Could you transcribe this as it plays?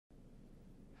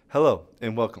Hello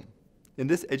and welcome. In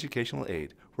this educational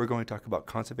aid, we're going to talk about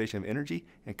conservation of energy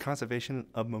and conservation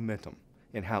of momentum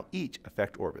and how each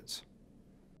affect orbits.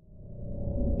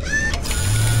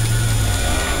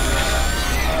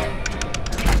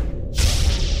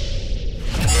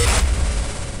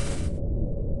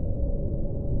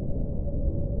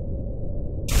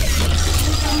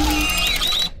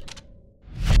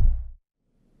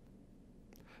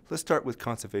 Let's start with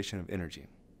conservation of energy.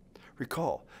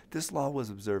 Recall, this law was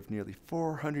observed nearly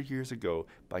 400 years ago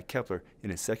by Kepler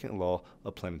in his second law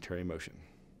of planetary motion.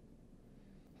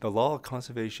 The law of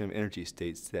conservation of energy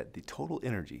states that the total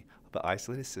energy of an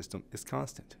isolated system is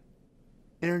constant.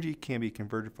 Energy can be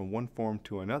converted from one form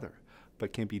to another,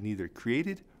 but can be neither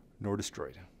created nor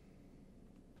destroyed.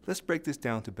 Let's break this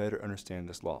down to better understand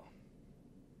this law.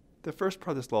 The first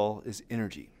part of this law is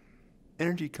energy.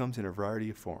 Energy comes in a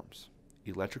variety of forms: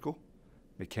 electrical,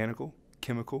 mechanical,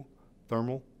 chemical,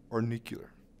 thermal, or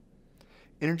nuclear.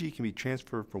 Energy can be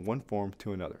transferred from one form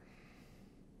to another.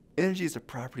 Energy is a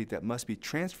property that must be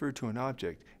transferred to an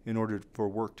object in order for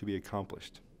work to be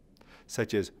accomplished,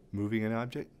 such as moving an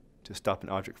object, to stop an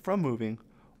object from moving,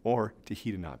 or to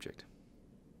heat an object.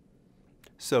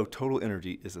 So total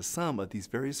energy is the sum of these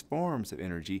various forms of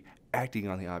energy acting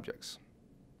on the objects.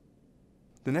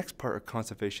 The next part of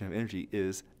conservation of energy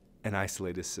is an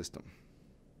isolated system.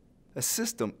 A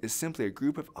system is simply a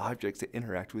group of objects that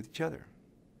interact with each other.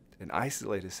 An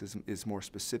isolated system is more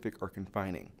specific or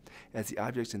confining, as the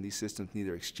objects in these systems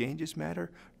neither exchanges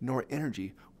matter nor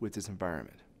energy with its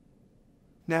environment.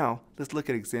 Now, let's look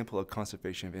at an example of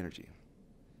conservation of energy.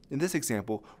 In this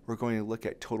example, we're going to look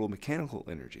at total mechanical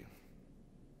energy.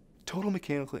 Total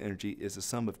mechanical energy is the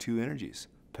sum of two energies,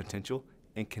 potential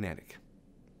and kinetic.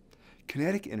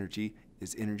 Kinetic energy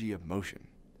is energy of motion.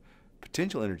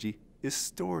 Potential energy is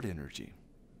stored energy.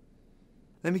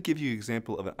 Let me give you an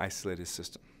example of an isolated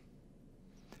system.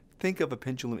 Think of a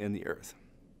pendulum in the earth.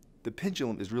 The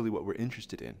pendulum is really what we're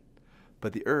interested in,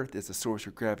 but the earth is the source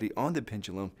of gravity on the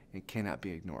pendulum and cannot be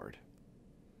ignored.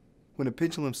 When a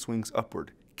pendulum swings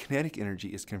upward, kinetic energy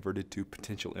is converted to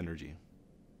potential energy.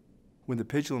 When the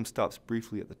pendulum stops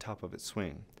briefly at the top of its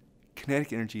swing,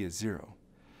 kinetic energy is zero,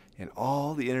 and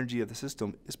all the energy of the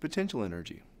system is potential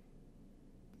energy.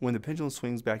 When the pendulum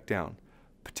swings back down,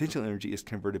 potential energy is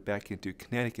converted back into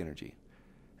kinetic energy.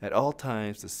 At all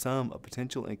times, the sum of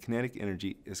potential and kinetic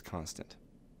energy is constant.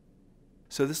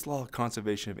 So this law of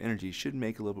conservation of energy should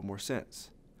make a little bit more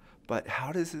sense. But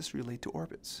how does this relate to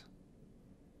orbits?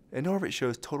 An orbit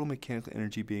shows total mechanical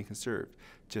energy being conserved,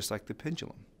 just like the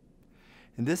pendulum.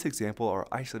 In this example, our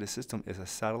isolated system is a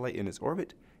satellite in its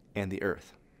orbit and the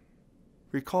Earth.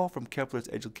 Recall from Kepler's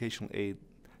educational aid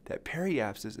that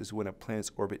periapsis is when a planet's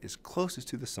orbit is closest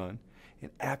to the Sun, and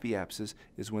apiapsis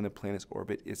is when a planet's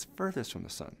orbit is furthest from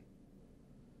the Sun.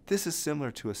 This is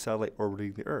similar to a satellite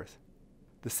orbiting the Earth.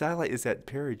 The satellite is at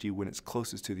perigee when it's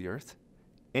closest to the Earth,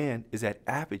 and is at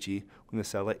apogee when the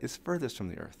satellite is furthest from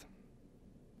the Earth.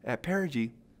 At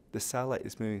perigee, the satellite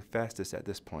is moving fastest at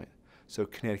this point, so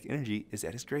kinetic energy is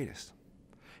at its greatest,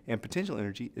 and potential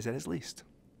energy is at its least.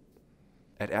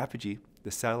 At apogee,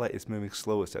 the satellite is moving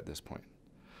slowest at this point,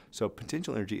 so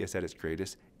potential energy is at its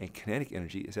greatest and kinetic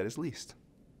energy is at its least.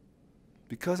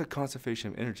 Because of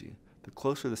conservation of energy, the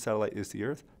closer the satellite is to the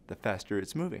Earth, the faster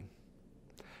it's moving.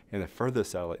 And the further the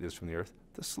satellite is from the Earth,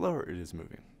 the slower it is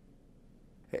moving.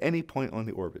 At any point on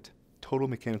the orbit, total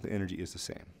mechanical energy is the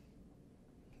same.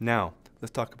 Now,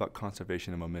 let's talk about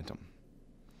conservation of momentum.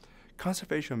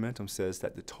 Conservation of momentum says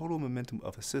that the total momentum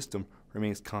of a system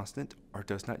remains constant or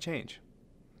does not change.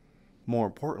 More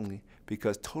importantly,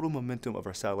 because total momentum of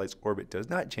our satellite's orbit does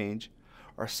not change,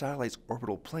 our satellite's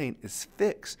orbital plane is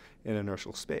fixed in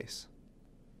inertial space.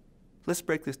 Let's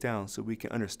break this down so we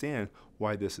can understand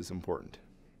why this is important.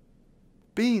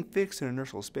 Being fixed in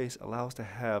inertial space allows us to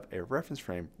have a reference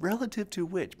frame relative to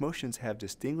which motions have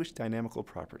distinguished dynamical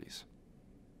properties.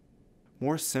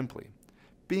 More simply,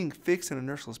 being fixed in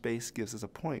inertial space gives us a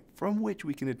point from which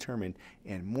we can determine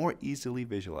and more easily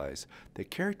visualize the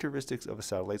characteristics of a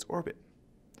satellite's orbit.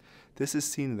 This is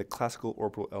seen in the classical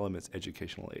orbital elements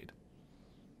educational aid.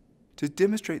 To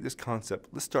demonstrate this concept,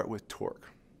 let's start with torque.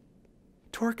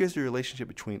 Torque is the relationship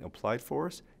between applied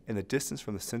force and the distance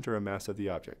from the center of mass of the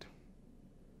object.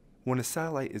 When a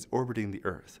satellite is orbiting the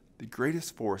Earth, the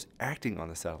greatest force acting on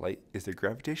the satellite is the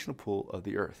gravitational pull of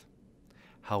the Earth.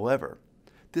 However,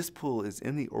 this pull is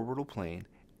in the orbital plane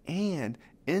and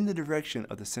in the direction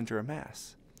of the center of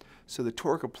mass, so the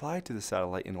torque applied to the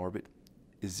satellite in orbit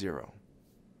is zero.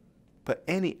 But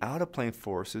any out-of-plane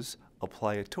forces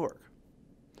apply a torque,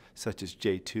 such as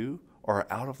J2 or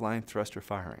out-of-line thruster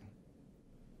firing.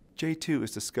 J2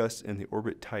 is discussed in the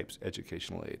Orbit Types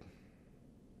educational aid.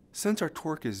 Since our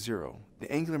torque is 0,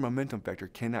 the angular momentum vector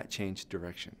cannot change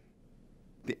direction.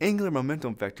 The angular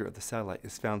momentum vector of the satellite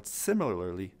is found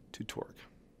similarly to torque.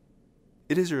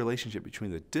 It is a relationship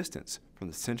between the distance from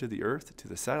the center of the Earth to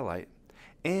the satellite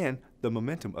and the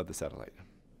momentum of the satellite.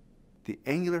 The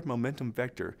angular momentum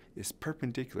vector is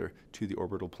perpendicular to the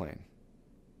orbital plane.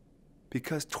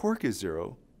 Because torque is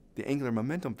 0, the angular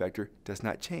momentum vector does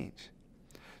not change.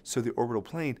 So the orbital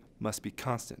plane must be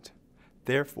constant,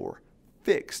 therefore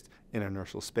fixed in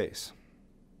inertial space.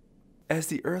 As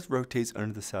the Earth rotates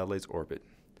under the satellite's orbit,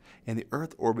 and the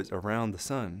Earth orbits around the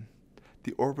Sun,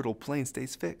 the orbital plane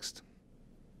stays fixed.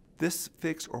 This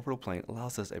fixed orbital plane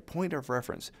allows us a point of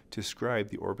reference to describe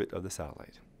the orbit of the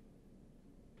satellite.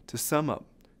 To sum up,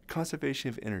 conservation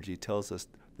of energy tells us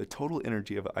the total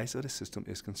energy of an isolated system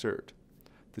is conserved.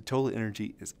 The total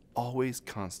energy is always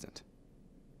constant.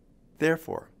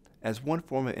 Therefore, as one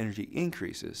form of energy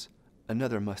increases,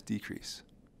 another must decrease.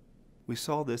 We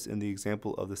saw this in the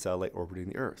example of the satellite orbiting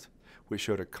the Earth, which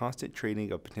showed a constant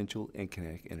trading of potential and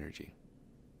kinetic energy.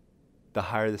 The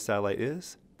higher the satellite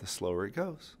is, the slower it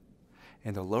goes.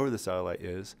 And the lower the satellite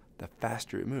is, the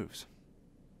faster it moves.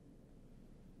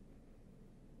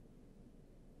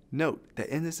 Note that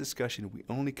in this discussion we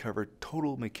only covered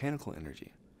total mechanical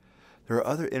energy. There are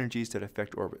other energies that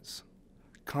affect orbits.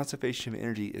 Conservation of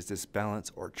energy is this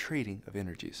balance or trading of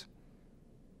energies.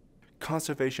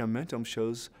 Conservation of momentum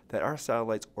shows that our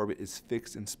satellite's orbit is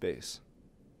fixed in space.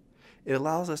 It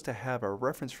allows us to have a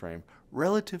reference frame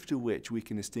relative to which we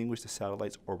can distinguish the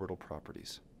satellite's orbital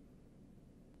properties.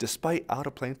 Despite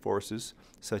out-of-plane forces,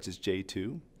 such as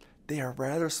J2, they are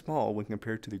rather small when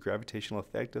compared to the gravitational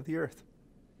effect of the Earth.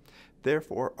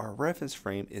 Therefore, our reference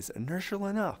frame is inertial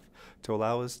enough to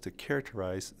allow us to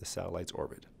characterize the satellite's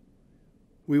orbit.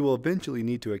 We will eventually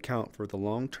need to account for the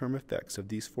long-term effects of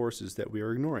these forces that we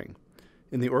are ignoring.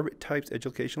 In the Orbit Types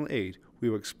educational aid, we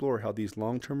will explore how these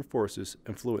long-term forces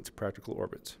influence practical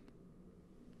orbits.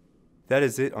 That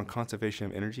is it on conservation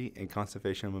of energy and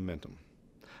conservation of momentum.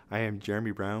 I am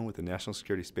Jeremy Brown with the National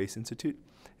Security Space Institute,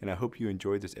 and I hope you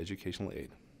enjoyed this educational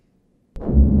aid.